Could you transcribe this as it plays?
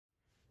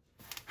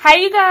Hi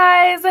you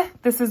guys,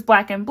 this is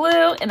Black and Blue,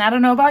 and I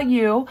don't know about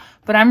you,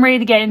 but I'm ready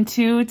to get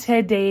into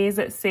today's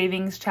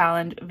savings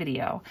challenge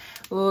video.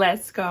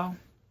 Let's go.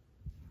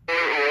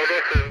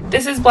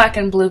 This is Black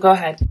and Blue, go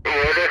ahead.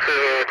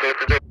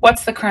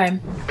 What's the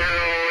crime?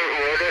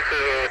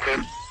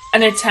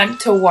 An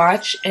attempt to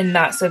watch and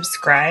not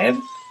subscribe?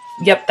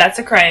 Yep, that's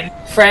a crime.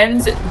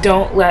 Friends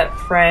don't let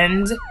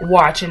friends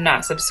watch and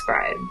not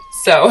subscribe.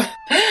 So,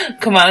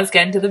 come on, let's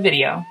get into the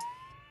video.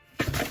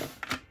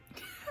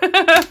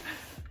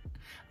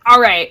 All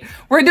right,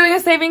 we're doing a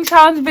saving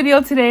challenge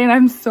video today, and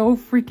I'm so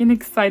freaking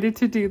excited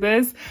to do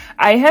this.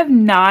 I have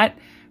not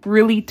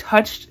really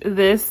touched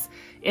this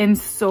in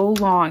so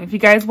long. If you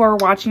guys were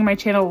watching my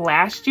channel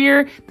last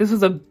year, this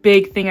was a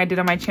big thing I did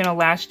on my channel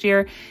last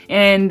year.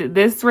 And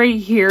this right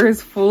here is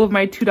full of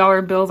my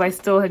 $2 bills. I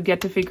still have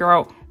yet to figure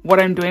out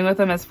what I'm doing with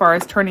them as far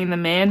as turning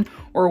them in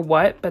or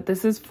what, but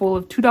this is full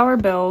of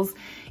 $2 bills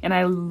and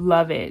I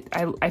love it.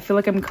 I feel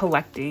like I'm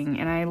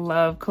collecting, and I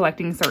love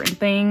collecting certain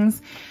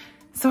things.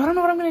 So I don't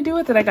know what I'm gonna do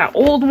with it. I got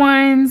old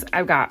ones.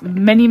 I've got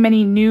many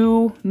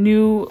new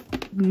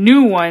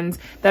ones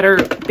that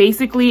are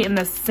basically in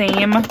the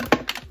same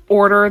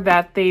order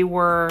that they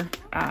were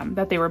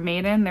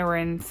made in. They were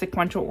in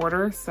sequential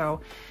order.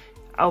 So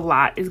a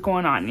lot is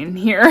going on in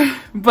here,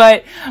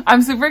 but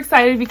I'm super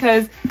excited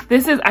because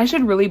this is, I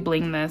should really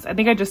bling this. I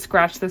think I just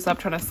scratched this up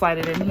trying to slide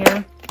it in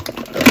here.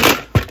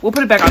 We'll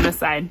put it back on this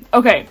side.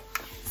 Okay.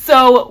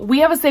 So we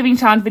have a saving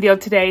challenge video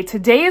today.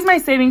 Today is my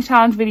saving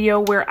challenge video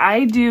where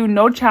I do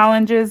no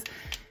challenges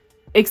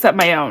except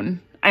my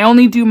own. I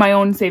only do my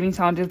own saving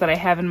challenges that I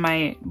have in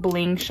my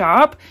bling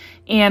shop,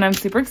 and I'm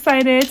super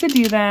excited to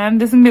do them.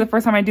 This is gonna be the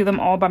first time I do them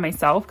all by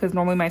myself because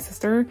normally my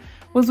sister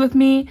was with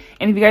me.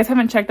 And if you guys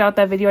haven't checked out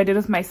that video I did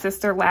with my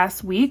sister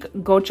last week,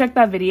 go check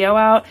that video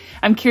out.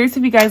 I'm curious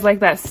if you guys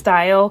like that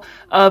style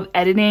of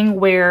editing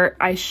where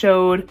I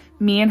showed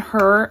me and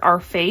her, our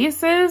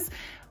faces,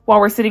 while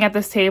we're sitting at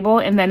this table,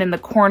 and then in the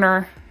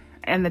corner,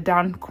 in the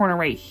down corner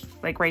right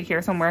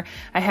here somewhere,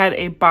 I had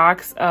a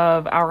box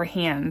of our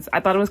hands. I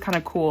thought it was kind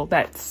of cool,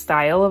 that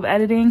style of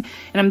editing,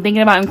 and I'm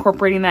thinking about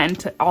incorporating that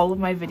into all of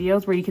my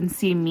videos where you can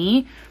see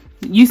me.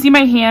 You see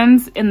my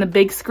hands in the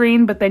big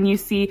screen, but then you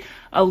see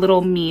a little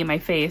me, my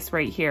face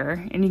right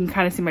here, and you can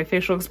kind of see my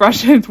facial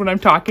expressions when I'm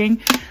talking.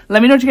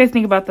 Let me know what you guys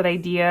think about that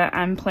idea.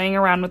 I'm playing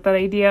around with that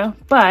idea,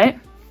 but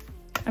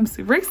I'm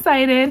super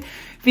excited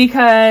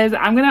because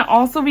I'm gonna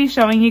also be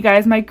showing you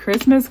guys my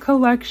Christmas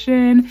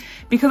collection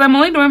because I'm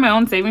only doing my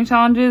own saving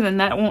challenges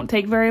and that won't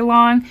take very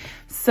long.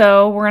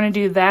 So we're gonna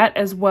do that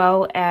as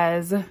well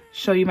as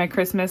show you my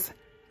Christmas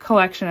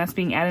collection that's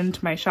being added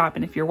into my shop.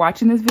 And if you're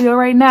watching this video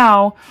right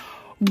now,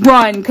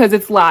 run because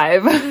it's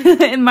live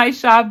in my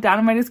shop. Down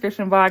in my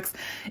description box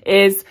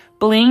is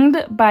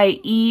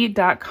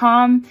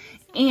blingedbye.com.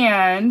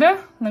 And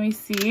let me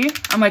see,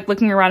 I'm like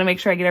looking around to make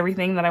sure I get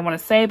everything that I want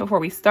to say before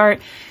we start.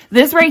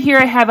 This right here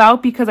I have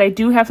out because I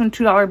do have some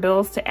 $2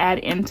 bills to add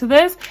into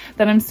this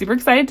that I'm super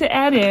excited to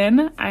add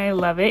in. I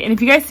love it. And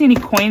if you guys see any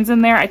coins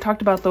in there, I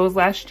talked about those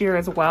last year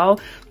as well.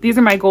 These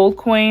are my gold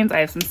coins. I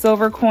have some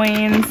silver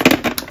coins.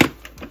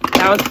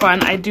 That was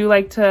fun. I do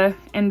like to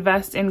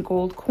invest in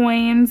gold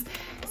coins.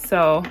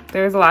 So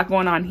there's a lot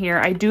going on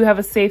here. I do have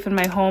a safe in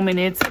my home and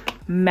it's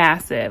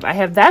massive. I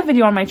have that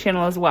video on my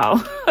channel as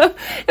well.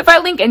 If I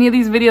link any of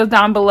these videos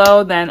down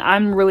below, then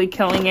I'm really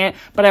killing it,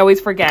 but I always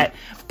forget.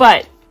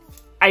 But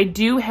I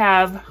do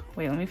have,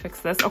 wait, let me fix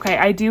this. Okay,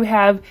 I do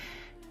have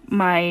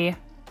my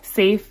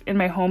safe in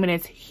my home and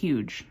it's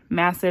huge,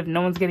 massive.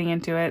 No one's getting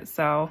into it,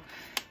 so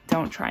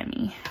don't try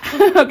me.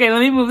 Okay, let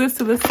me move this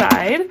to the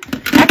side.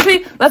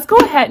 Actually, let's go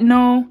ahead.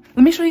 No,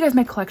 let me show you guys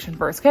my collection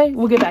first, okay?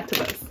 We'll get back to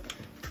this.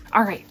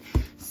 All right.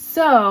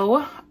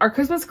 So our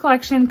Christmas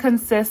collection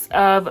consists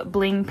of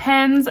bling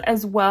pens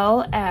as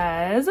well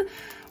as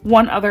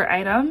one other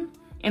item,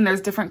 and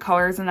there's different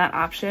colors in that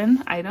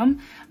option item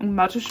I'm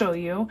about to show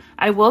you.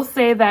 I will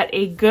say that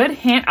a good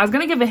hint, I was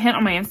gonna give a hint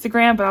on my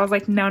Instagram, but I was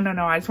like, no,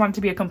 I just want it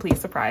to be a complete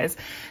surprise.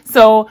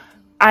 So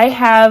I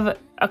have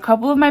a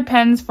couple of my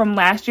pens from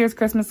last year's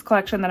Christmas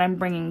collection that I'm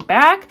bringing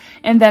back,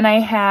 and then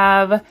I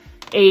have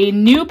a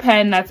new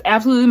pen that's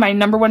absolutely my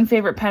 #1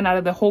 favorite pen out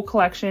of the whole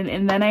collection,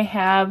 and then I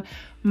have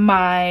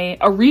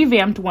a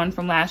revamped one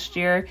from last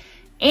year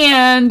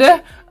and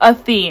a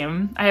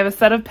theme. I have a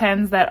set of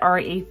pens that are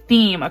a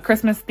theme, a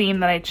Christmas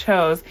theme that I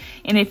chose.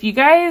 And if you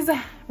guys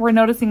were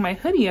noticing my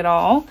hoodie at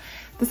all,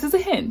 this is a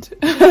hint.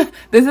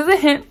 This is a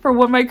hint for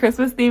what my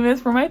Christmas theme is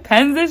for my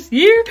pens this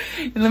year.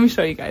 And let me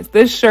show you guys.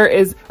 This shirt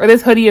is, or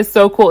this hoodie is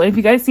so cool. And if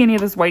you guys see any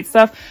of this white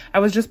stuff, I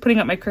was just putting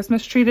up my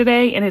Christmas tree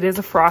today, and it is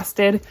a faux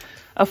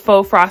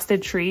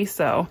frosted tree.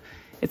 So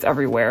it's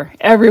everywhere.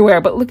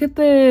 But look at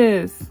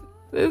this.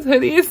 This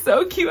hoodie is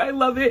so cute. I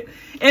love it.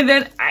 And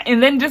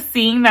then just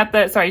seeing that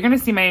sorry, you're going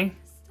to see my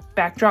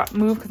backdrop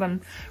move because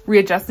I'm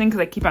readjusting because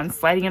I keep on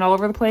sliding it all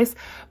over the place.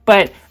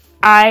 But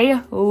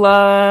I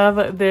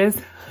love this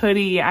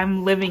hoodie.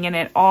 I'm living in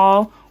it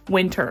all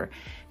winter.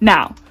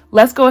 Now,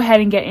 let's go ahead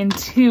and get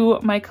into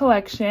my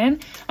collection.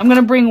 I'm going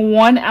to bring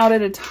one out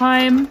at a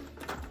time.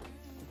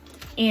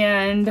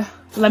 And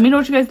Let me know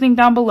what you guys think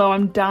down below.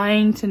 I'm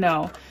dying to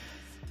know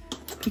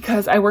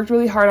because I worked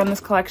really hard on this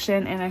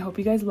collection and I hope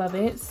you guys love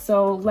it.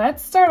 So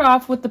let's start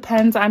off with the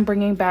pens I'm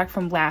bringing back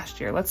from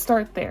last year. Let's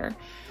start there.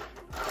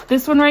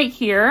 This one right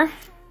here,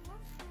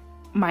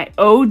 my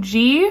OG,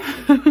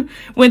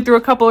 went through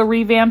a couple of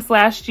revamps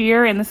last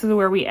year and this is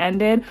where we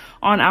ended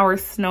on our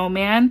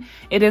snowman.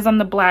 It is on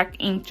the black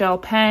ink gel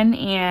pen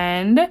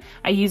and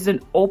I used an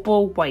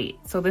opal white.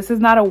 So this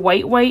is not a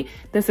white,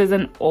 this is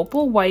an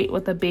opal white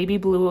with a baby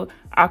blue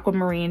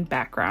aquamarine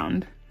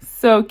background.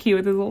 So cute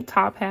with his little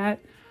top hat.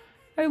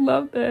 I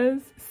love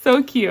this.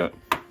 So cute.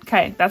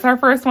 Okay, that's our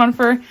first one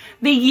for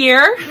the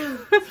year,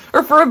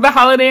 or for the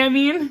holiday, I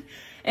mean.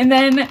 And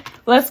then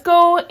let's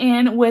go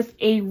in with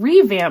a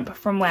revamp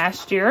from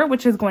last year,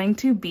 which is going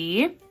to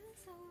be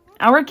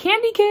our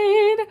candy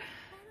cane.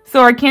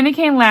 So our candy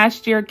cane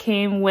last year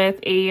came with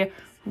a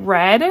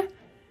red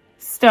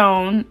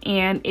stone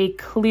and a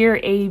clear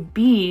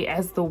AB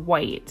as the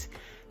white.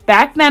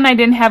 Back then I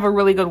didn't have a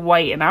really good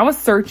white and I was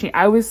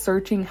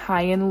searching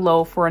high and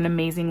low for an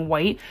amazing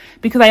white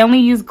because I only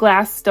use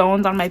glass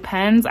stones on my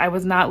pens. I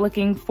was not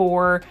looking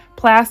for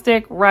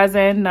plastic,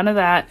 resin, none of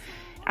that.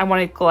 I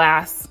wanted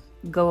glass.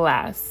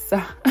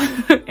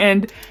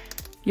 And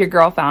your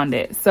girl found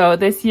it. So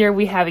this year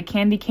we have a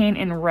candy cane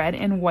in red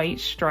and white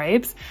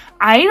stripes.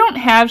 I don't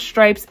have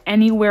stripes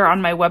anywhere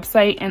on my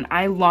website and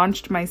I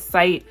launched my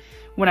site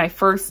when I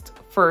first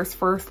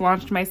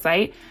launched my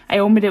site. I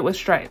opened it with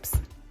stripes.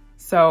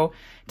 So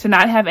to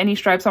not have any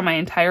stripes on my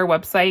entire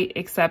website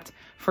except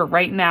for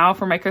right now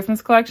for my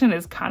Christmas collection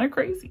is kind of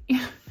crazy.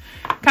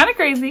 Kind of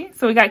crazy.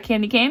 So we got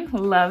candy cane.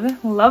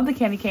 Love the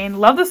candy cane.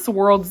 Love the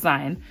swirl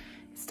design.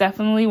 It's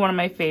definitely one of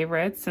my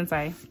favorites since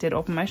I did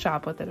open my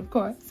shop with it, of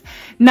course.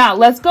 Now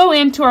let's go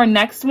into our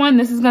next one.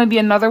 This is going to be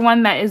another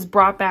one that is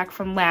brought back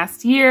from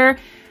last year.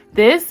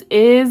 This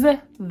is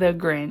the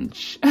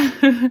Grinch.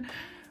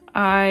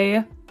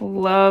 I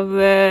love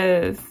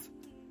this.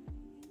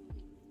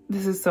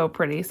 This is so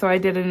pretty. So I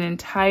did an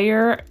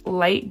entire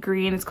light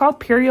green. It's called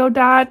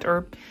Periodot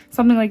or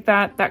something like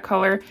that, that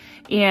color.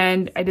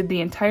 And I did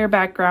the entire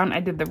background.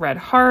 I did the red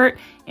heart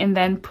and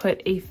then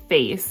put a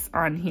face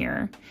on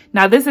here.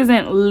 Now this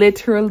isn't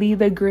literally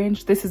the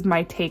Grinch. This is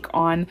my take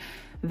on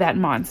that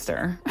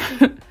monster.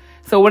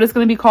 So what it's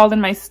going to be called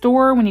in my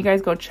store when you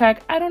guys go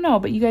check, I don't know,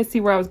 but you guys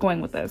see where I was going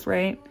with this,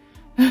 right?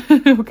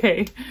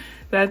 Okay,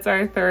 that's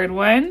our third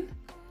one.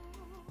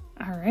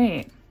 All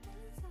right.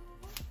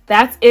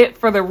 That's it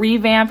for the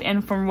revamp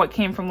and from what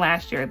came from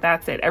last year.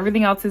 That's it.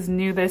 Everything else is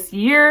new this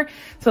year.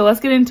 So let's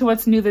get into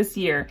what's new this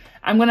year.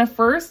 I'm going to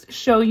first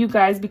show you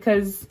guys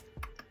because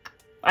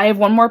I have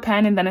one more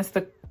pen and then it's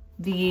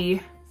the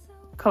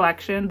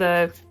collection,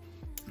 the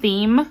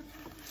theme.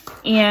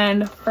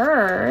 And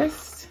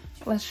first,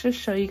 let's just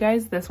show you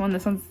guys this one.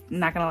 This one's,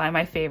 not going to lie,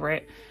 my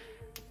favorite.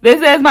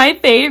 This is my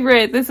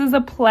favorite. This is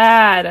a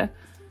plaid.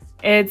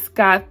 It's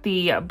got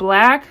the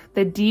black,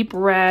 the deep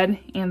red,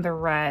 and the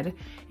red.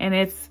 And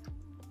it's,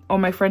 oh,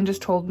 my friend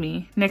just told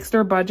me,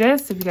 Nixter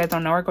Budgets. If you guys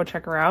don't know her, go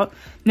check her out.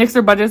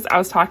 Nixter Budgets, I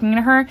was talking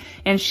to her,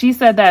 and she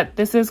said that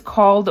this is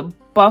called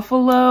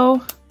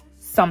Buffalo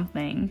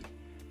something,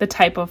 the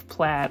type of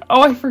plaid.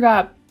 Oh, I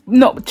forgot.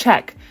 No,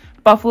 check.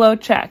 Buffalo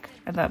check.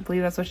 I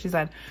believe that's what she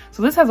said.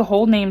 So this has a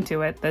whole name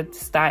to it, the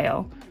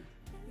style.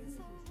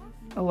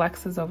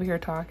 Alexa's over here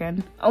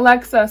talking.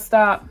 Alexa,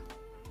 stop.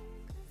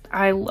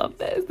 I love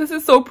this. This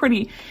is so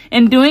pretty.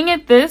 And doing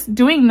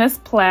this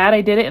plaid,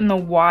 I did it in the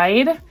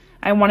wide.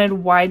 I wanted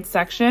wide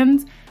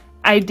sections.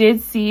 I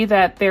did see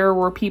that there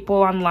were people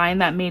online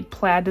that made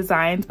plaid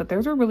designs, but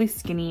theirs were really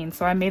skinny, and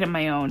so I made it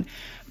my own.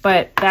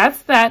 But that's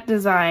that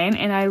design,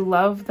 and I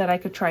love that I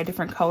could try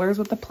different colors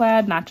with the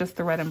plaid, not just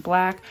the red and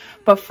black.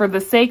 But for the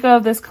sake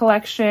of this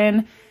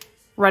collection,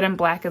 red and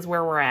black is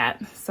where we're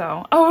at.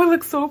 So, oh, it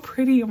looks so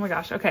pretty. Oh my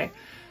gosh, okay.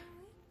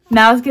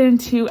 Now let's get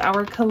into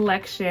our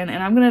collection,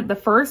 and the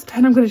first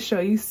pen I'm gonna show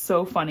you,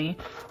 so funny.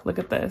 Look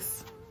at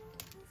this.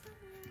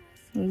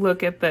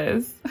 Look at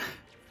this.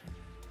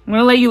 I'm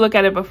gonna let you look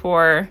at it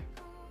before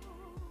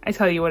I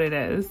tell you what it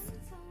is.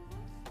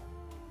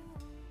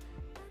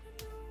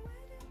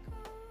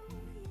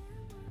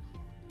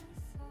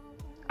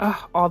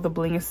 Oh, all the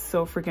bling is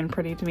so freaking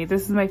pretty to me.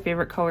 This is my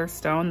favorite color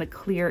stone, the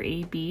clear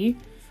AB.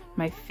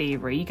 My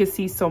favorite. You can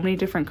see so many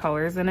different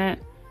colors in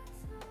it.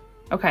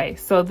 Okay,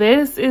 so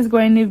this is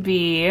going to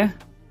be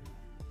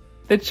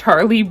the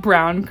Charlie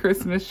Brown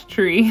Christmas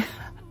tree.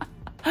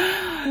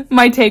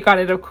 My take on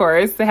it, of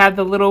course. They have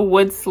the little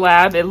wood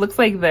slab. It looks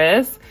like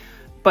this,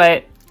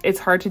 but it's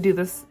hard to do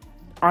this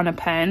on a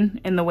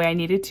pen in the way I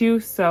needed to.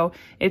 So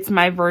it's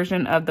my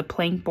version of the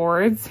plank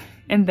boards,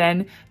 and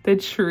then the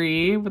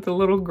tree with the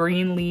little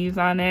green leaves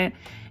on it,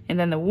 and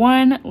then the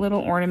one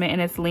little ornament,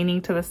 and it's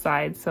leaning to the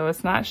side. So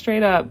it's not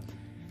straight up.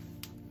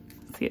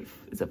 Let's see,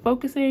 is it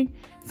focusing?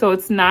 So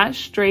it's not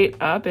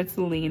straight up, it's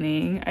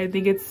leaning. I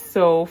think it's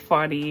so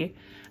funny.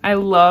 I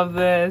love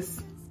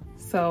this.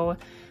 So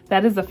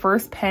that is the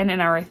first pen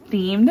in our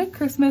themed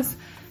Christmas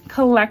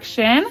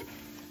collection.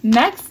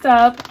 Next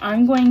up,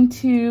 I'm going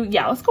to,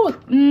 yeah, let's go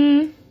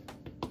with,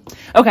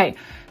 Okay,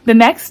 the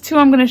next two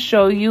I'm going to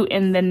show you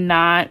in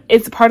the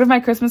it's part of my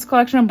Christmas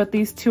collection, but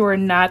these two are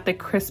not the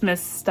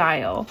Christmas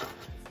style.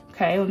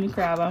 Okay, let me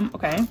grab them.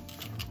 Okay.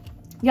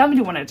 Yeah, let me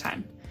do one at a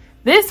time.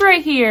 This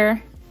right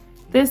here,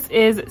 this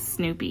is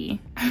Snoopy.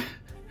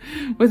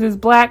 With his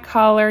black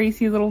collar, you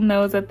see his little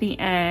nose at the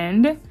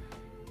end.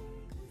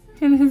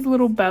 And his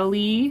little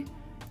belly.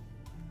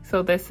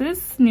 So this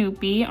is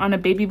Snoopy on a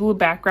baby blue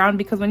background,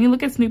 because when you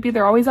look at Snoopy,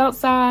 they're always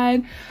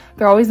outside.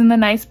 They're always in the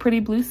nice, pretty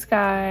blue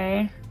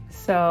sky.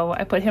 So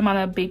I put him on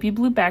a baby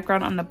blue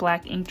background on the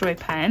black Inkjoy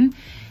pen.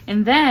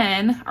 And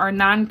then our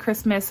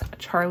non-Christmas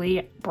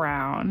Charlie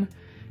Brown.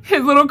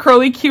 His little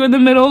curly Q in the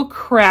middle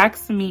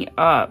cracks me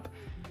up.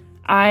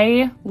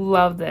 I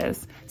love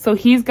this. So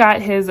he's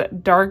got his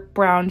dark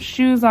brown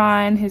shoes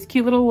on, his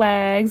cute little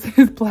legs,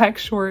 his black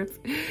shorts,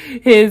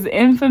 his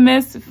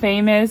infamous,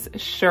 famous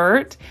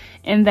shirt,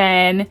 and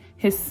then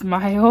his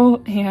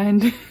smile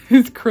and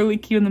his curly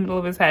Q in the middle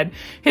of his head.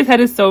 His head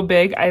is so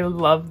big. I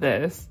love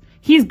this.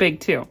 He's big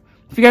too.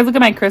 If you guys look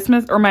at my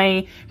Christmas or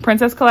my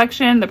princess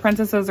collection, the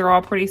princesses are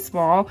all pretty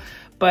small,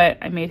 but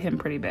I made him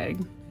pretty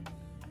big.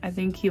 I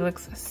think he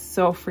looks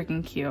so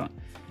freaking cute.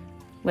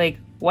 Like,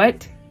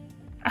 what?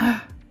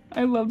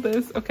 I love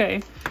this.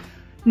 Okay.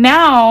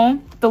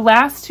 Now, the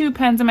last two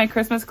pens in my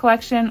Christmas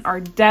collection are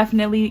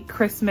definitely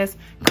Christmas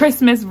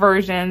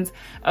versions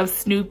of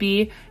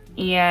Snoopy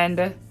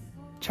and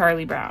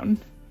Charlie Brown.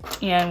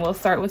 And we'll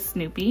start with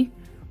Snoopy.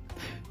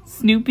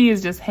 Snoopy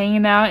is just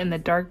hanging out in the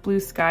dark blue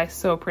sky,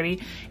 so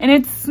pretty. And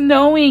it's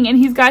snowing, and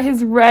he's got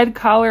his red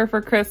collar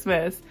for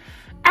Christmas.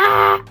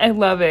 Ah, I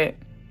love it.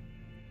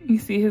 You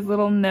see his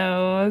little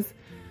nose.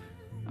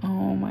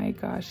 Oh my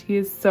gosh, he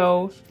is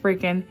so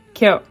freaking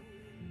cute.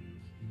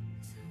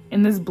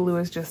 And this blue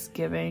is just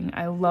giving.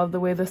 I love the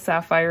way the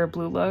sapphire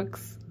blue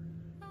looks.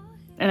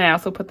 And I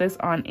also put this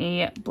on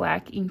a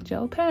black ink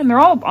gel pen. They're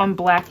all on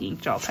black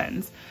ink gel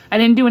pens. I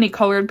didn't do any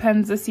colored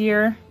pens this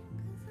year.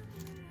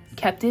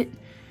 Kept it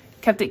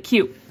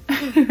cute.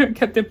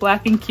 Kept it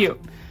black and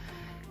cute.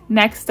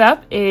 Next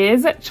up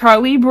is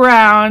Charlie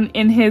Brown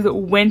in his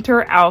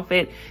winter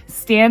outfit,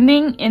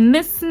 standing in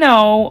the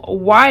snow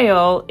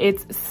while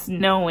it's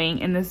snowing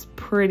in this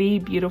pretty,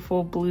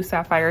 beautiful blue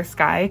sapphire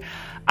sky.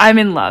 I'm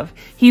in love.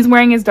 He's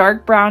wearing his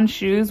dark brown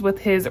shoes with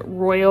his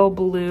royal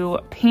blue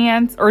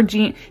pants or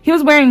jeans. He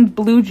was wearing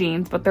blue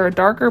jeans, but they're a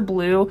darker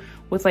blue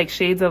with like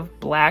shades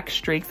of black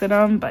streaks in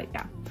them. But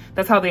yeah,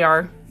 that's how they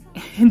are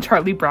in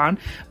Charlie Brown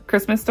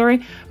Christmas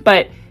Story.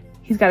 But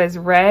he's got his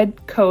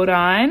red coat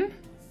on.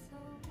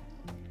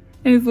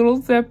 And his little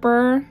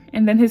zipper,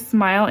 and then his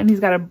smile, and he's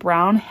got a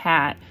brown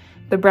hat.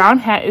 The brown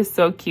hat is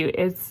so cute.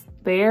 It's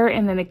there,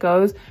 and then it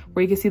goes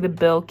where you can see the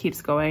bill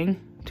keeps going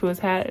to his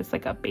hat. It's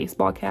like a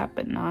baseball cap,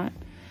 but not.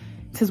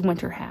 It's his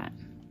winter hat.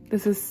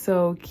 This is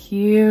so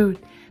cute.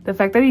 The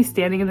fact that he's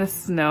standing in the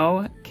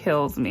snow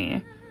kills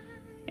me.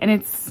 And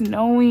it's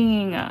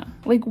snowing.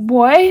 Like,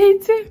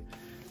 what?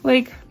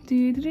 Like,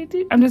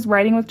 I'm just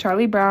riding with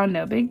Charlie Brown.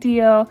 No big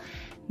deal.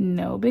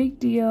 No big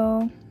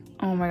deal.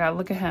 Oh my God,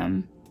 look at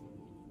him.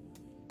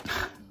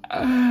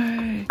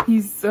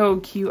 He's so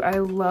cute. I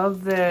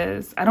love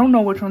this. I don't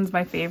know which one's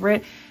my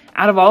favorite.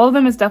 Out of all of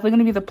them, it's definitely going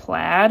to be the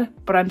plaid,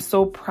 but I'm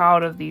so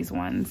proud of these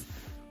ones.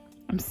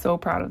 I'm so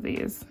proud of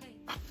these.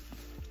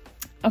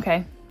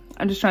 Okay,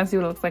 I'm just trying to see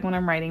what it looks like when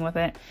I'm writing with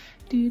it.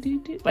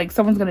 Like,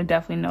 someone's going to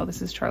definitely know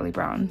this is Charlie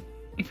Brown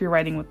if you're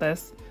writing with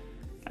this.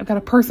 I've got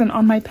a person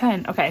on my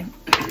pen. Okay,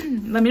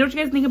 let me know what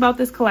you guys think about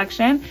this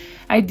collection.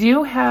 I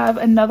do have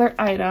another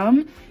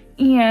item,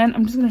 and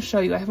I'm just going to show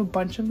you. I have a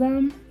bunch of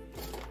them,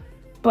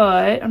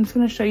 but I'm just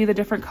going to show you the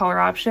different color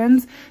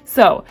options.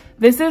 So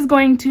this is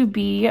going to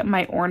be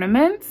my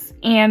ornaments,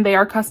 and they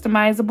are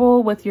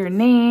customizable with your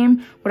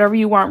name, whatever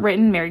you want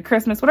written, Merry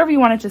Christmas, whatever you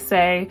want it to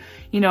say,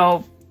 you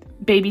know,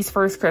 baby's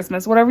first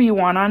Christmas, whatever you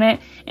want on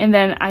it. And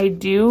then I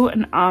do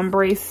an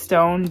ombre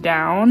stone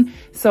down.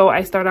 So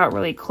I start out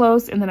really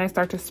close, and then I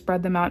start to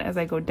spread them out as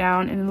I go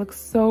down, and it looks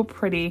so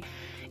pretty.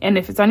 And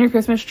if it's on your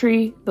Christmas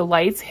tree, the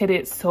lights hit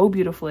it so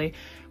beautifully.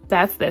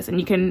 That's this, and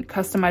you can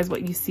customize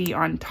what you see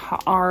on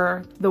top,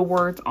 are the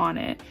words on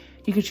it.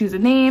 You could choose a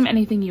name,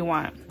 anything you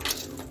want.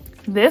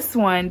 This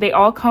one, they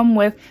all come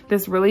with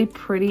this really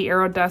pretty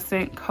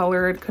iridescent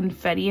colored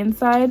confetti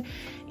inside,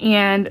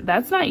 and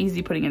that's not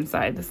easy putting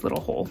inside this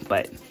little hole,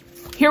 but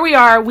here we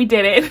are, we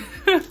did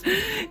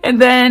it. And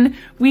then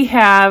we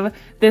have,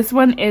 this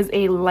one is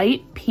a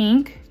light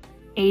pink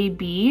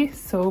AB,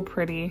 so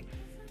pretty.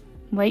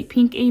 Light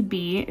pink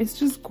AB. It's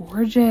just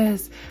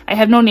gorgeous. I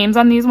have no names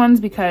on these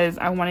ones because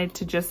I wanted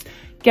to just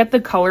get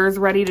the colors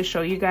ready to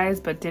show you guys,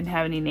 but didn't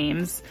have any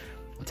names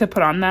to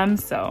put on them.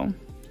 So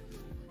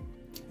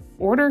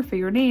order for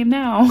your name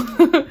now.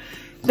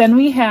 Then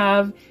we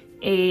have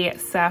a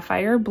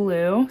sapphire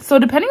blue. So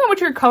depending on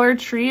what your color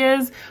tree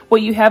is,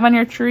 what you have on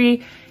your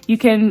tree, you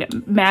can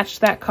match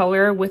that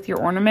color with your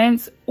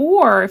ornaments.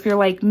 Or if you're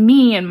like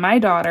me and my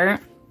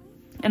daughter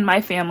and my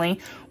family,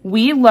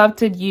 we love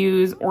to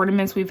use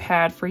ornaments we've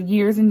had for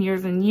years and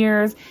years and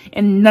years,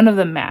 and none of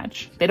them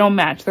match. They don't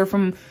match. They're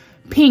from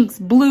pinks,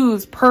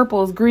 blues,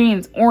 purples,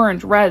 greens,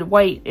 orange, red,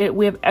 white.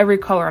 We have every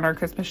color on our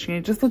Christmas tree.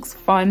 It just looks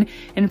fun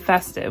and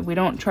festive. We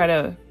don't try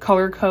to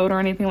color code or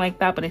anything like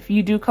that, but if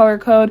you do color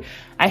code,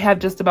 I have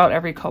just about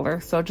every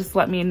color. So just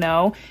let me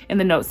know in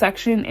the note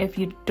section if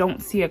you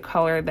don't see a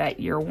color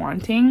that you're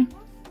wanting.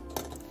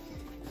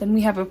 Then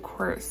we have, of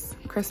course,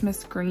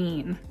 Christmas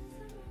green.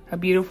 A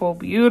beautiful,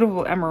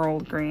 beautiful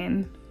emerald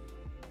green.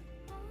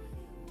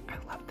 I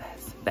love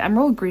this. The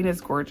emerald green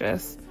is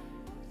gorgeous.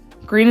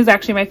 Green is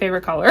actually my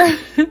favorite color.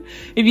 If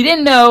you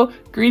didn't know,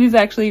 green is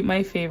actually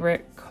my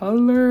favorite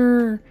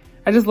color.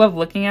 I just love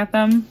looking at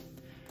them.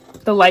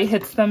 The light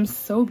hits them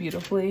so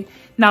beautifully.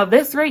 Now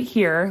this right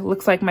here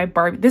looks like my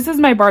Barbie. This is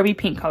my Barbie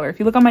pink color. If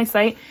you look on my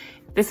site,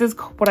 this is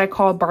what I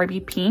call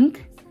Barbie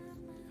pink.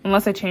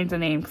 Unless I changed the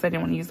name because I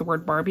didn't want to use the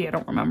word Barbie. I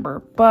don't remember.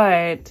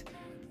 But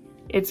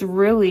it's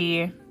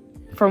really,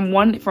 from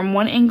one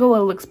angle it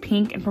looks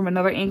pink, and from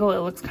another angle it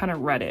looks kind of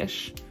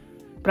reddish.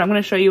 But I'm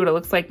going to show you what it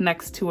looks like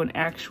next to an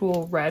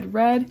actual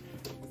red.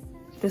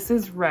 This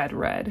is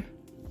red.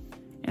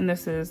 And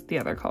this is the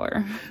other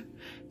color.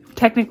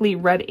 Technically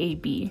red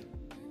AB.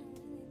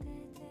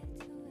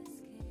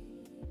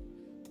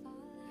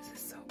 This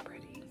is so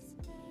pretty.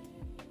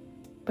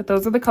 But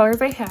those are the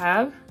colors I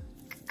have.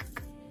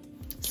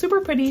 Super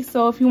pretty.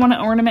 So if you want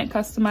to ornament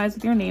customize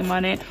with your name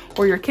on it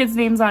or your kids'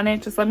 names on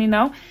it, just let me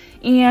know.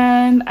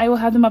 And I will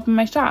have them up in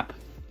my shop.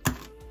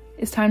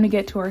 It's time to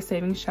get to our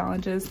savings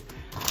challenges.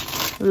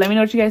 Let me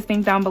know what you guys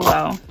think down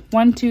below.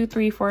 1, 2,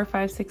 3, 4,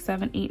 5, 6,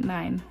 7, 8,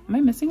 9. Am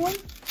I missing one?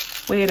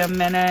 Wait a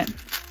minute.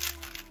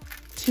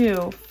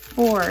 2,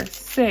 4,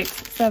 6,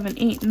 7,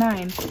 8,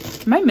 9.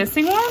 Am I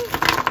missing one?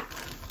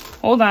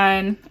 Hold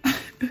on.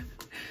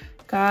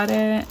 Got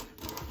it.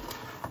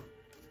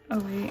 Oh,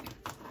 wait.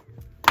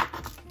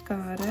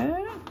 Got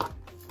it.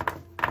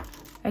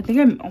 I think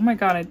I'm, oh my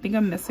God, I think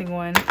I'm missing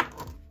one.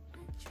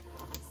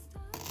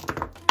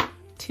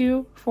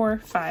 2, 4,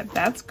 5.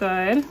 That's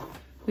good.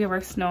 We have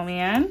our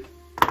snowman.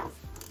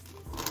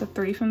 The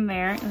 3 from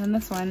there, and then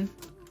this one.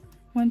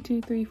 1,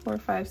 2, 3, 4,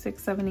 5,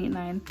 6, 7, 8,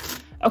 9.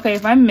 Okay,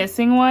 if I'm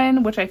missing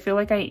one, which I feel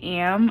like I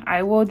am,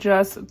 I will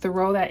just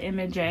throw that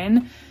image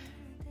in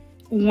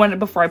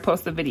before I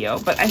post the video.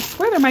 But I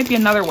swear there might be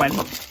another one.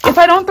 If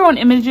I don't throw an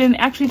image in,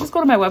 actually just go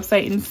to my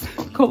website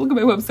and go look at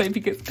my website,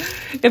 because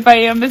if I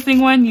am missing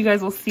one, you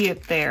guys will see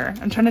it there.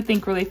 I'm trying to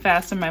think really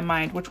fast in my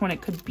mind which one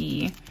it could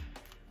be,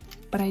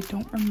 but I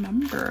don't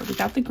remember. We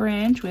got the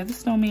Grinch, we have the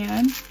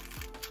snowman.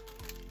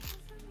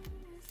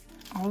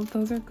 All of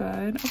those are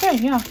good. Okay,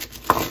 yeah.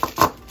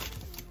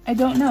 I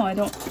don't know. I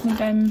don't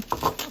think I'm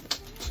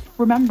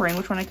remembering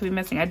which one I could be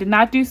missing. I did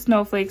not do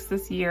snowflakes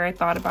this year. I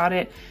thought about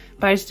it,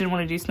 but I just didn't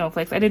want to do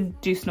snowflakes. I did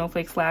do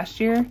snowflakes last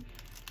year.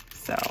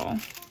 So,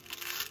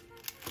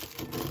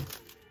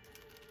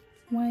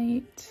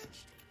 white,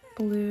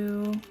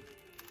 blue,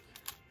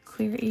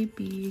 clear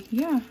AB.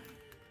 Yeah,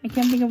 I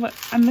can't think of what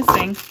I'm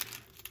missing.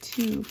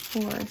 2,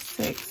 4,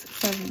 6,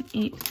 7,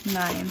 8,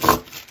 9.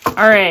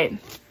 All right.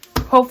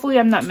 Hopefully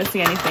I'm not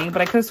missing anything,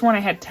 but I could have sworn I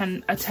had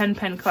a 10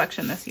 pen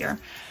collection this year.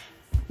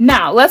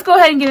 Now, let's go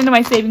ahead and get into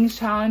my savings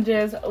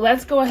challenges.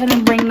 Let's go ahead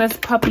and bring this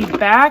puppy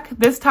back.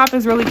 This top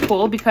is really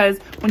cool because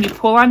when you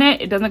pull on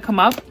it, it doesn't come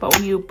up, but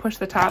when you push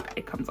the top,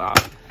 it comes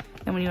off.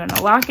 And when you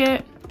unlock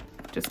it,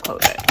 just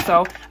close it.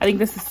 So I think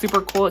this is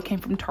super cool. It came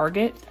from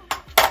Target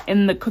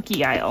in the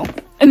cookie aisle.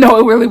 And no,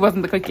 it really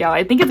wasn't the cookie aisle.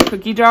 I think it's a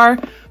cookie jar,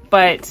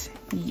 but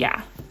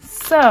yeah.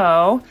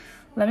 So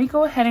let me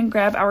go ahead and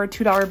grab our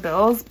 $2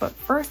 bills, but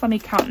first let me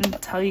count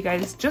and tell you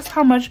guys just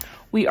how much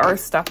we are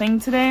stuffing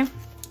today.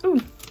 Ooh,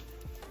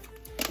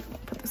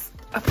 put this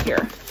up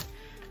here.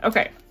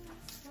 Okay.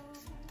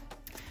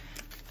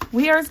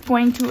 We are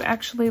going to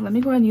actually, let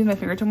me go ahead and use my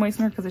fingertip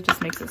moistener because it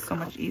just makes it so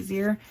much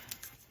easier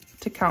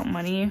to count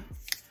money.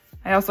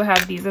 I also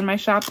have these in my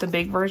shop, the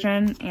big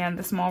version and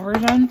the small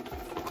version.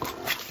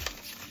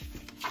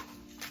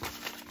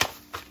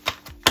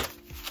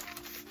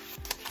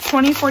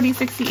 $20, $40,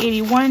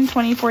 $60, $81,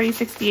 $20, $40,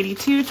 $60,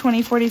 $82,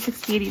 $20, $40,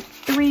 $60,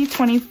 $83,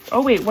 $20.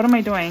 Oh wait, what am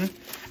I doing?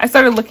 I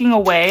started looking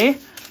away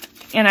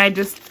and I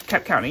just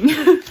kept counting.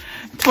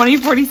 $20, $40,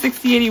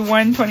 $60,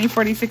 $81, $20,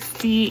 $40,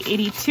 $60,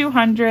 $80,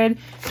 $200,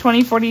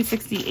 $20, $40,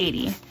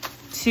 $60,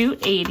 $80,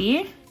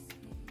 $280.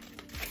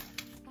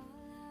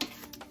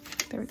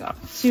 There we go.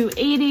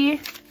 $280,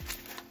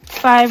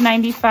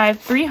 $595,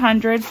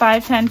 $300,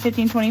 $510,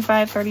 $15,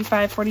 $25,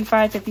 $35,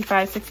 $45,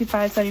 $55,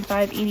 $65,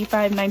 $75,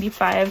 $85,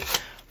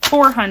 $95,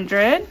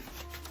 $400,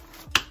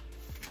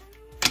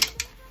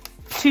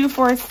 $2,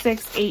 $4,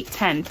 $6,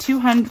 $8,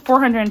 $10,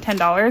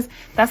 $410.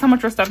 That's how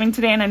much we're stuffing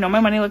today. And I know my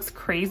money looks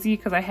crazy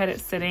because I had it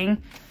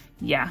sitting.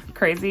 Yeah,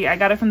 crazy. I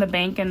got it from the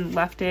bank and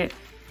left it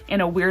in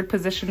a weird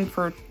position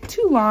for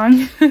too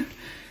long.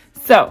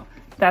 So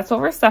that's what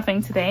we're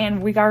stuffing today.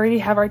 And we already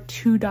have our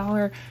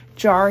 $2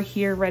 jar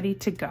here ready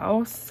to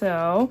go.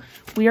 So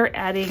we are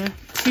adding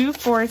 $2,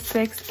 $4,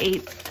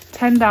 $6,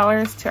 $8,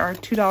 $10 to our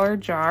 $2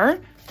 jar.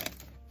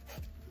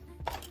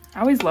 I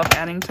always love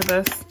adding to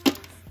this.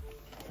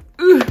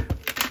 Ooh,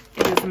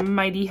 it is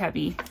mighty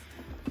heavy.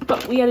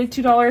 But we added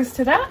 $2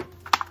 to that.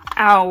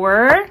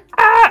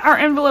 our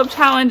envelope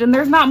challenge, and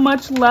there's not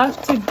much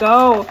left to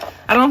go.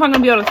 I don't know if I'm gonna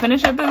be able to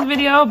finish up this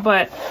video,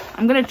 but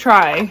I'm gonna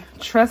try.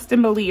 Trust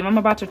and believe. I'm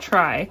about to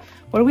try.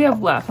 What do we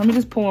have left? Let me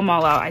just pull them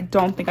all out. I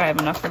don't think I have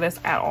enough for this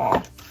at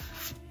all.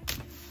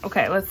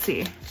 Okay, let's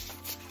see.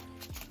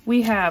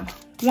 We have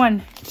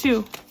 1,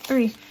 2,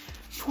 3,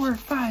 4,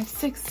 5,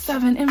 6,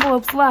 7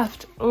 envelopes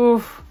left.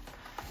 Oof.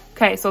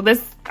 Okay, so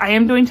this, I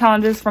am doing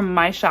challenges from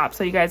my shop,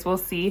 so you guys will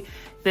see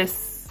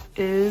this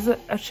is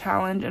a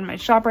challenge in my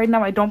shop right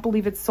now. I don't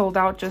believe it's sold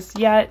out just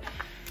yet.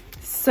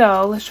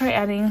 So let's try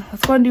adding,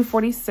 let's go ahead and do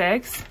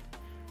 46.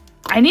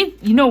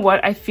 You know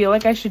what? I feel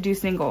like I should do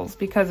singles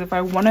because if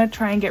I want to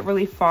try and get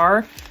really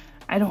far,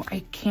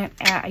 I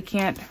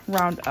can't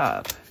round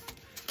up.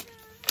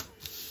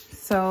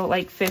 So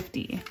like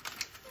 50.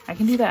 I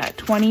can do that.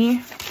 20,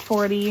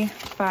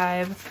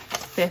 45,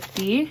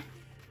 50.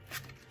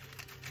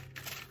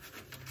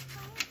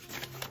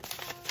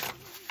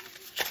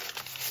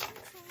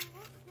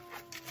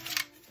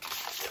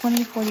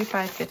 $20, $45,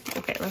 $50.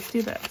 Okay, let's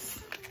do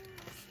this.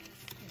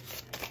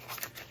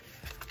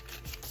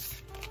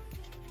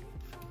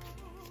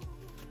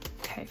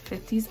 Okay,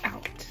 50's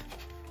out.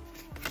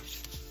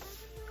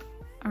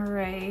 All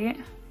right.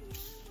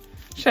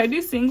 Should I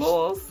do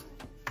singles?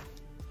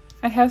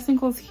 I have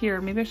singles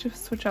here. Maybe I should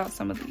switch out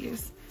some of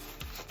these.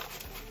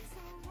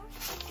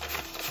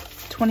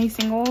 20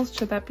 singles,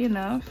 should that be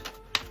enough?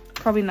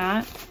 Probably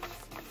not.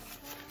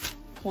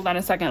 Hold on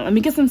a second, let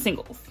me get some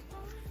singles.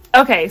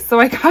 Okay, so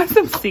I got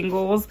some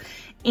singles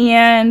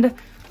and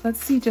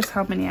let's see just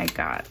how many I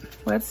got.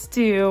 Let's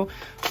do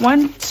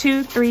 1,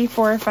 2, 3,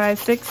 4, 5,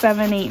 6,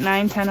 7, 8,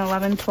 9, 10,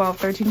 11, 12,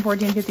 13,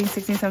 14, 15,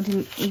 16,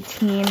 17,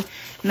 18,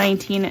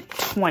 19,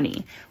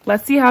 20.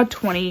 Let's see how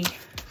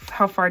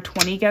far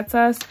 20 gets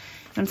us.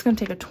 I'm just gonna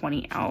take a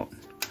 20 out.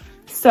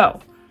 So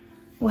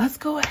let's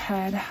go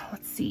ahead,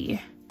 let's see.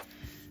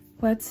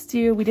 Let's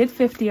do, we did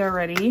 50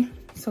 already.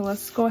 So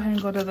let's go ahead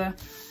and go to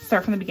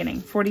start from the beginning.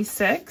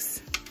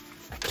 46,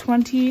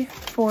 20,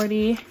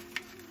 40,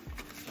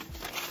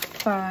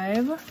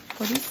 5,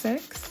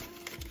 46.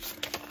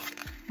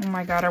 Oh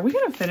my God, are we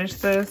gonna finish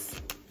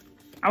this?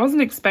 I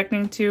wasn't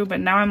expecting to, but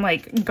now I'm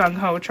like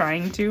gung-ho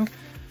trying to.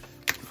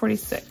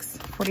 46,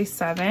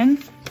 47,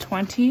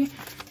 20,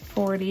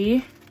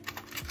 40,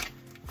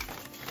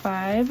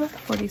 5,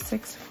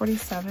 46,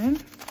 47.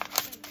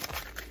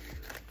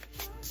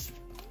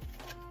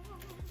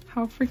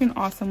 How freaking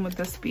awesome would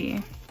this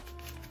be?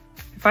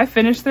 If I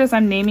finish this,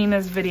 I'm naming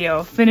this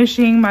video,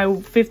 finishing my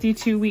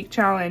 52-week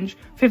challenge,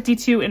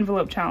 52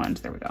 envelope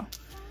challenge. There we go.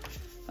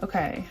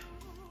 Okay.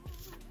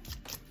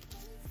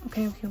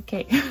 Okay.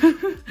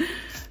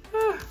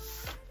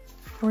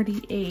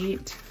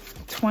 48,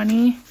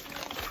 20,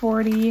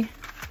 40.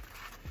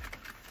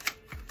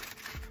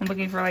 I'm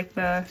looking for like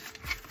the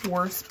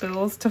worst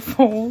bills to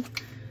fold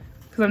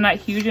because I'm not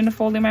huge into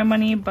folding my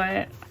money,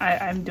 but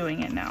I'm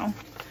doing it now.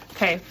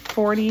 Okay,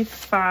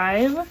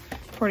 45,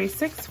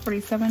 46,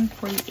 47,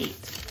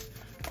 48.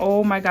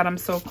 Oh my God, I'm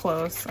so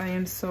close. I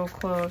am so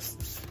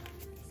close.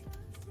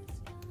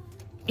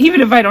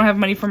 Even if I don't have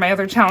money for my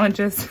other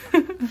challenges,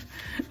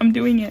 I'm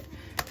doing it.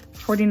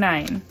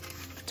 49,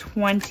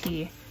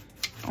 20.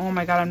 Oh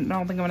my God, I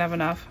don't think I'm gonna have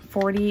enough.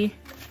 40,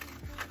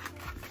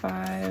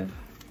 5,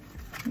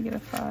 let me get a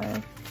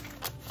 5.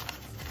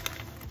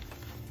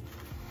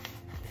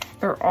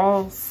 They're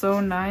all so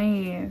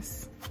nice.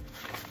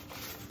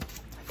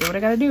 Do what I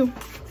gotta do.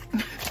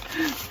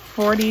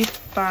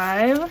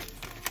 45,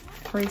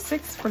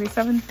 46,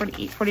 47,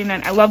 48,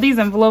 49. I love these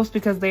envelopes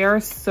because they are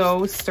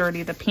so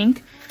sturdy. The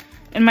pink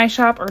in my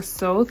shop are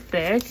so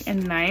thick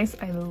and nice.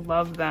 I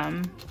love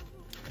them.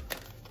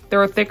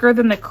 They're thicker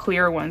than the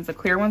clear ones. The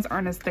clear ones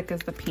aren't as thick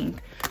as the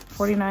pink.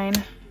 49,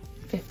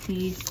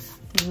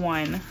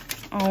 51.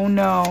 Oh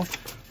no.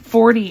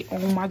 40.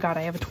 Oh my God,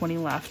 I have a 20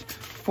 left.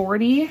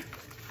 40,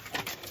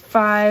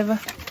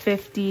 5,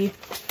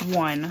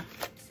 51.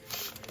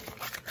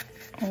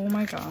 Oh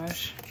my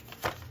gosh.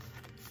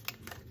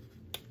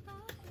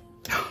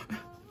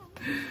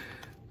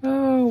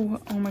 Oh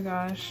my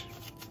gosh.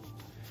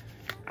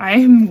 I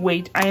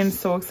am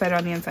so excited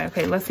on the inside.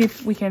 Okay, let's see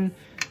if we can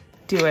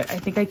do it. I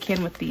think I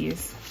can with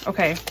these.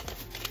 Okay.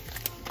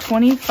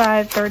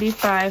 25,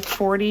 35,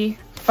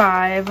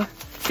 45,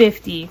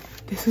 50.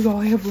 This is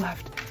all I have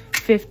left.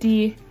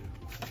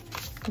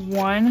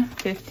 51,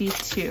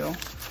 52.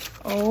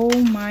 Oh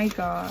my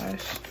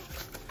gosh.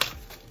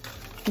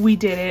 We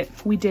did it.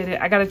 We did it.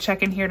 I gotta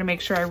check in here to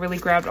make sure I really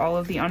grabbed all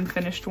of the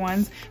unfinished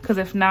ones, because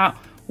if not,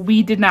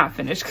 we did not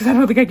finish, because I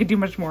don't think I could do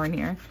much more in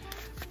here.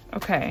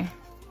 Okay.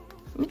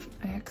 Oops,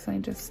 I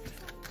accidentally just...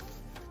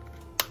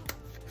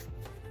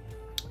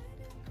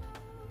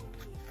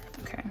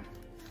 Okay.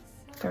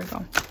 There we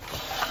go.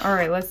 All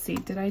right, let's see.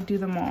 Did I do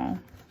them all?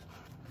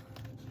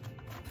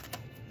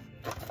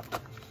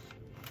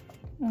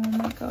 Oh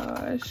my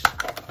gosh.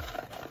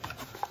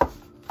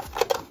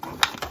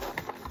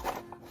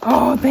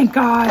 Oh, thank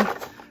God.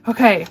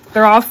 Okay,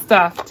 they're all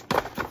stuffed.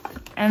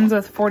 Ends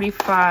with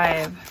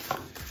 45.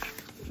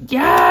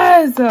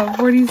 Yes!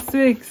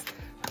 46,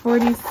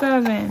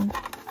 47.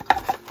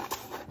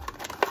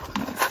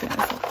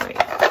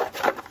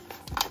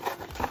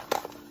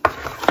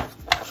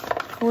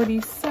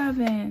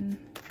 47,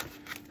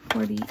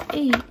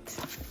 48,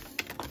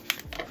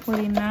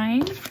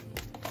 49,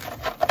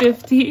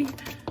 50,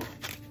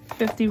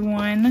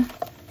 51,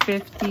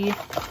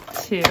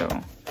 52.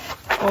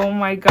 Oh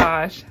my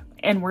gosh.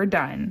 And we're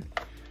done.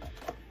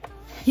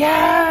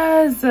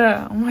 Yes!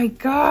 Oh my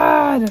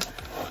god.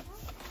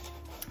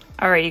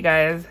 All right, you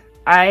guys.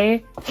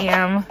 I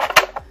am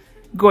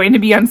going to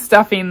be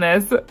unstuffing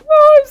this.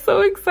 Oh, I'm so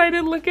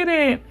excited. Look at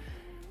it.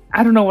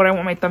 I don't know what I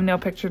want my thumbnail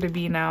picture to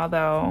be now,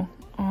 though.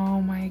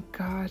 Oh my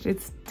gosh,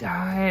 it's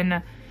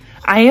done.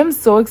 I am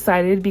so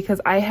excited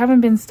because I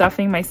haven't been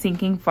stuffing my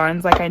sinking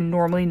funds like I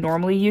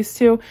normally used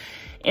to.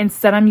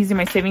 Instead, I'm using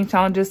my saving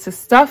challenges to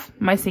stuff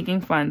my sinking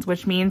funds,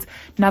 which means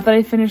now that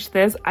I finish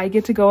this, I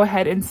get to go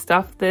ahead and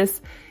stuff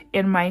this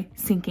in my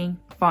sinking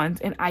funds,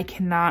 and I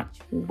cannot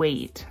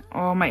wait.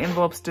 Oh, my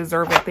envelopes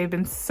deserve it. They've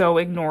been so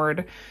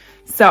ignored.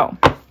 So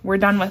we're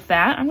done with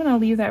that. I'm gonna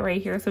leave that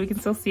right here so we can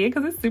still see it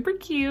because it's super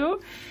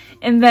cute.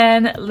 And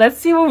then let's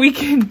see what we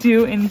can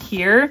do in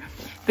here.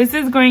 This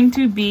is going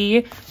to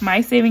be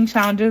my saving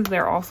challenges.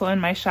 They're also in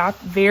my shop.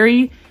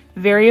 Very,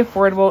 very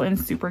affordable and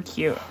super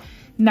cute.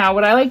 Now,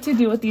 what I like to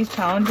do with these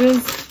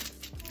challenges,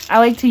 I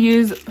like to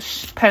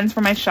use pens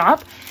from my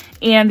shop.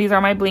 And these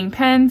are my bling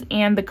pens,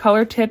 and the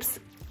color tips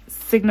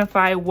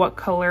signify what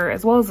color,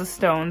 as well as the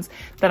stones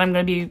that I'm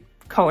gonna be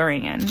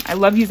coloring in. I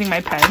love using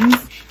my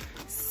pens.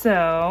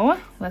 So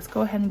let's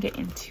go ahead and get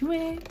into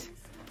it.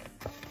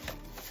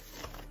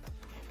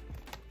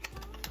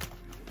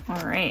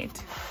 All right.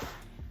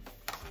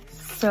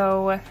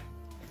 So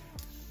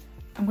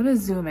I'm gonna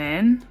zoom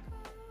in.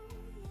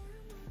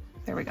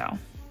 There we go.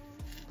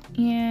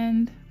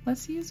 And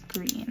let's use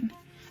green.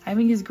 I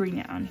haven't used green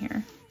yet on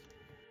here.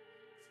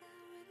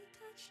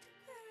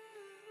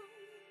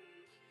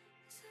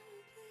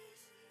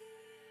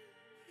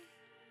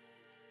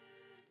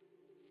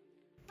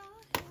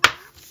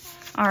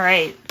 All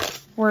right,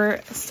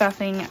 we're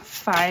stuffing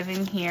 5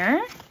 in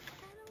here.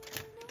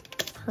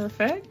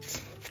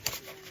 Perfect.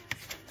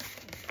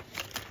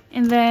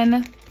 And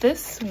then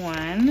this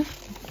one,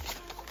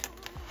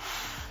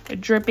 the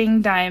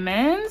dripping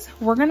diamonds,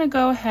 we're gonna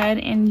go ahead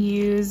and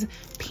use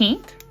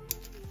pink.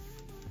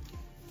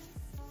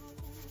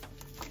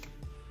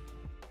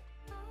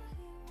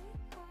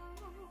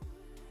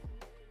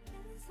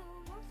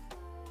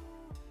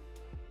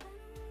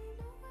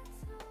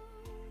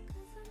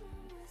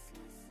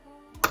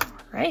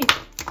 Right,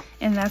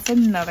 and that's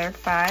another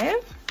 5.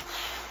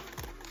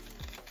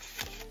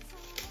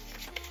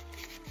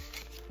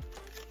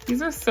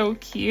 These are so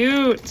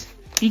cute.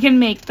 You can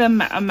make the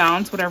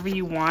amounts whatever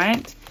you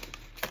want.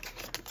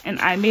 And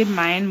I made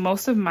mine,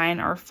 most of mine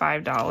are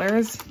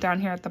 $5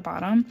 down here at the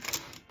bottom.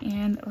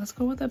 And let's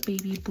go with a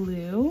baby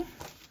blue.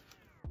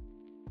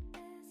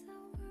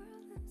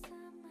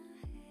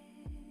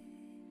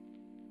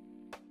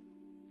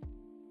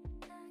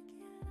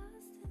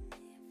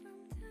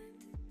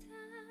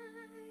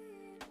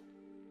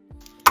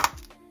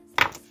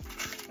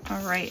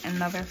 All right,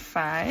 another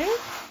 5.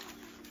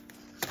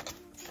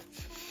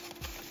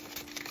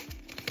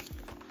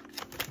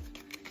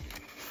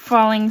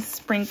 Falling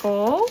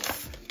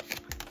sprinkles.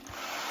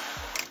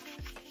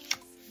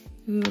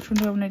 Ooh, which one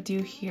do I want to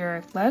do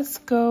here? Let's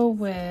go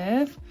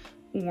with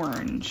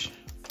orange.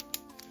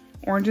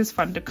 Orange is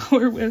fun to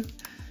color with.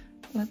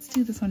 Let's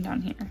do this one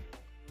down here.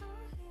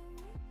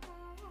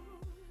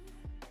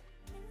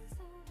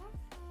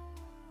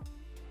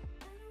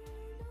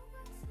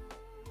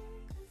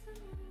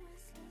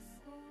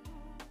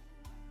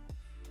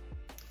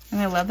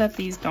 And I love that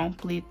these don't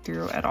bleed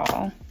through at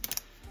all.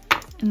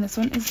 And this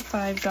one is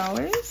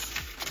 $5.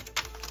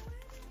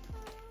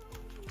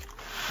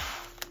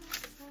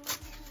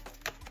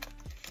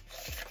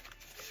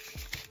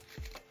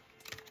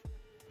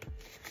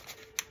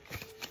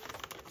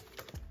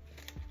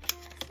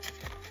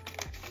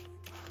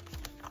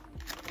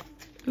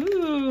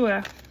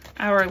 Ooh,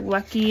 our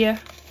lucky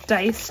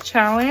dice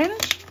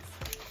challenge.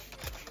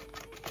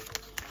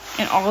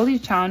 And all of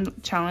these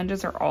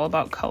challenges are all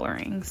about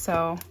coloring,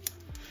 so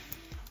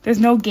there's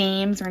no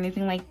games or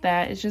anything like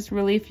that. It's just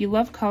really, if you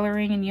love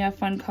coloring and you have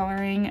fun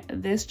coloring,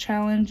 this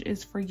challenge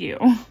is for you.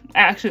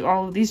 Actually,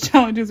 all of these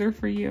challenges are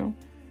for you.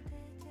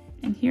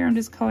 And here I'm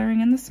just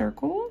coloring in the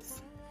circles.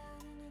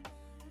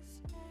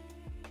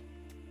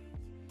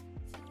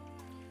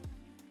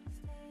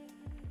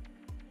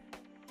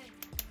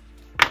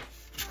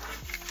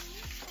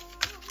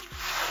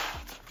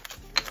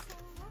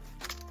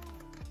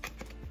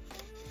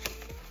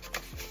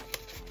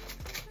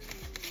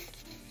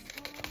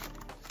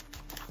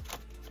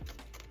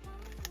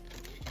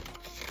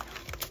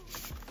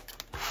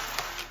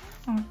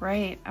 All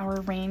right, our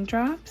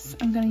raindrops,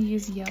 I'm gonna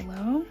use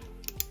yellow.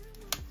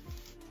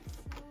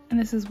 And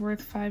this is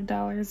worth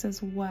 $5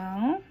 as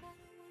well.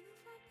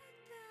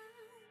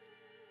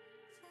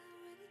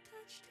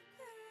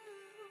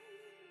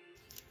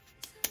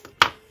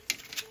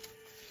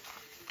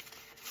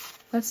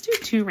 Let's do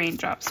 2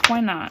 raindrops.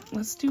 Why not?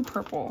 Let's do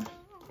purple.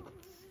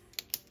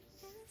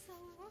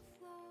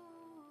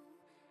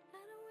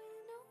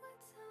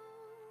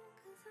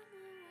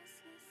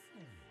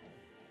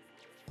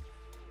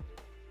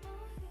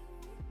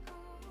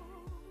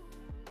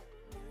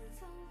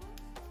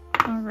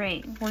 All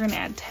right, we're gonna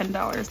add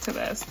 $10 to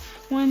this.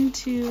 1,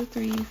 2,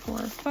 3, 4,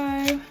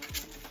 5,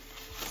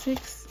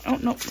 6, oh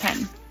no, 10.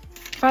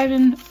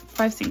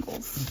 5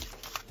 singles.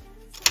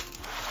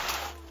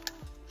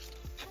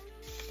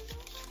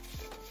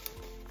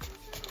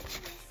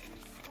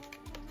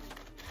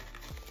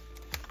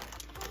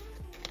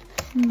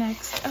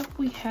 Next up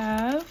we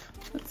have,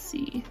 let's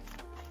see.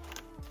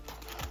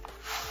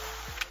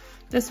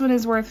 This one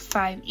is worth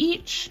 5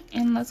 each,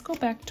 and let's go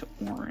back to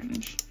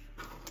orange.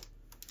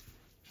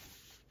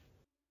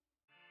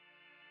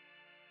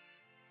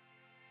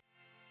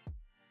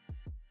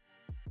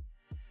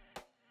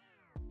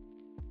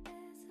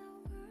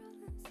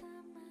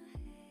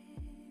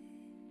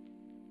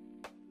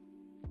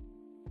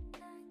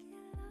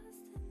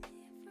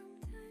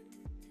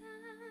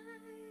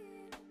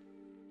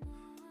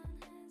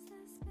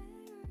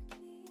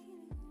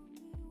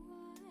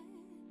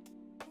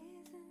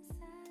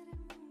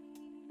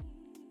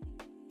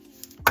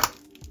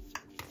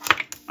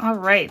 All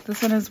right,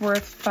 this one is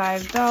worth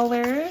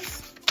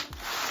 $5.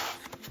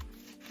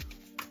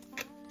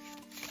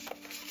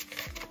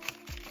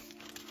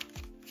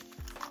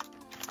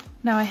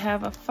 Now I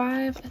have a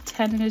 5, a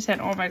 10, and a 10.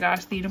 Oh my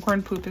gosh, the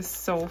unicorn poop is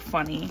so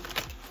funny.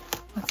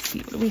 Let's see,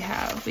 what do we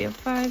have? We have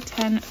 5,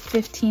 10,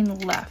 15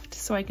 left.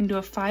 So I can do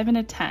a 5 and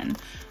a 10.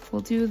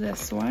 We'll do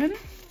this one.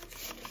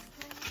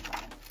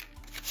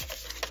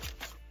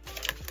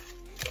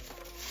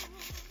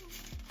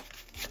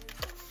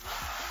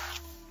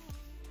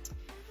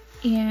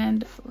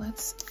 And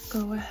let's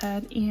go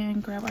ahead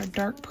and grab our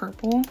dark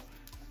purple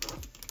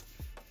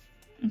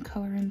and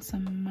color in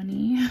some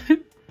money.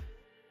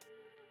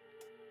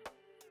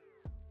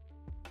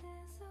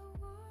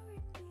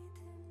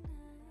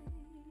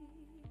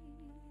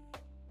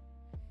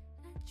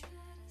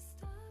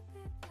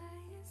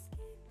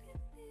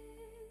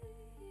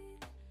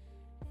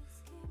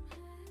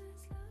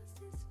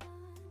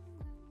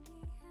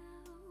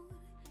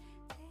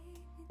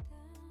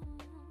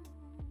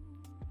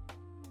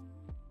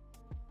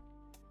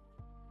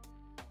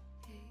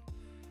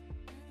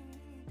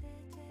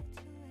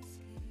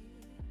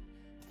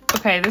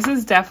 Okay, this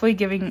is definitely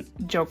giving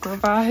Joker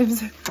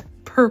vibes.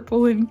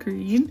 Purple and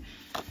green.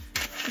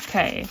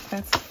 Okay,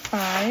 that's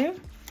 5.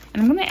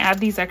 And I'm gonna add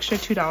these extra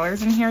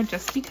 $2 in here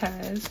just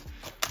because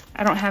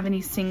I don't have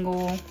any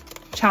single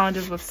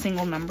challenges with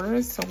single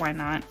numbers, so why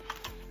not?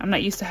 I'm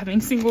not used to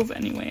having singles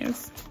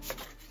anyways.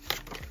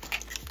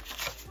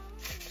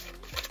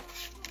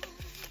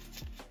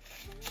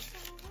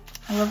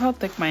 I love how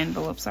thick my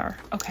envelopes are.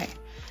 Okay,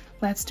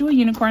 let's do a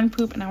unicorn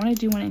poop, and I wanna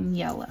do one in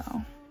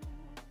yellow.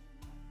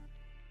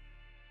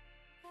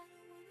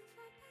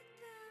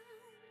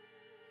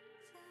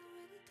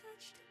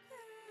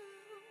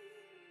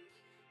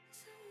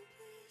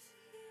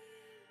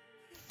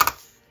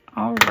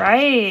 All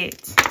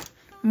right,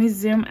 let me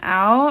zoom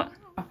out.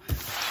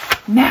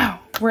 Now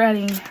we're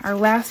adding our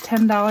last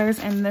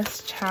 $10 in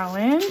this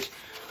challenge,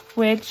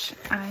 which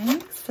I'm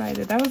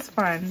excited. That was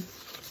fun.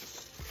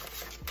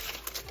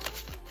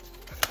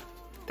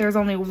 There's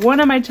only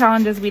one of my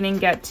challenges we didn't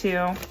get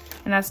to,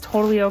 and that's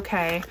totally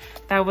okay.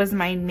 That was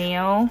my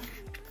nail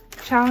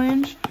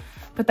challenge,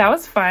 but that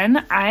was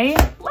fun. I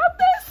love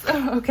this.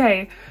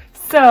 Okay,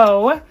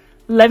 so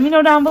let me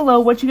know down below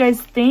what you guys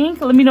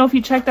think. Let me know if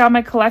you checked out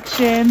my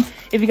collection.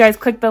 If you guys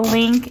click the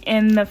link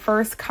in the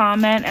first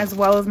comment as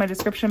well as my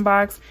description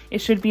box, it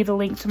should be the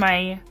link to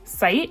my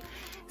site.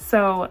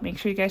 So make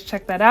sure you guys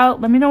check that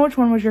out. Let me know which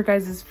one was your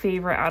guys'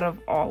 favorite out of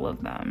all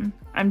of them.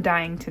 I'm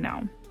dying to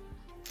know.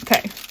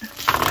 Okay.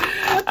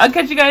 I'll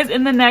catch you guys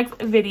in the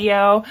next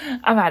video.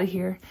 I'm out of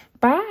here.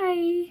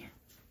 Bye.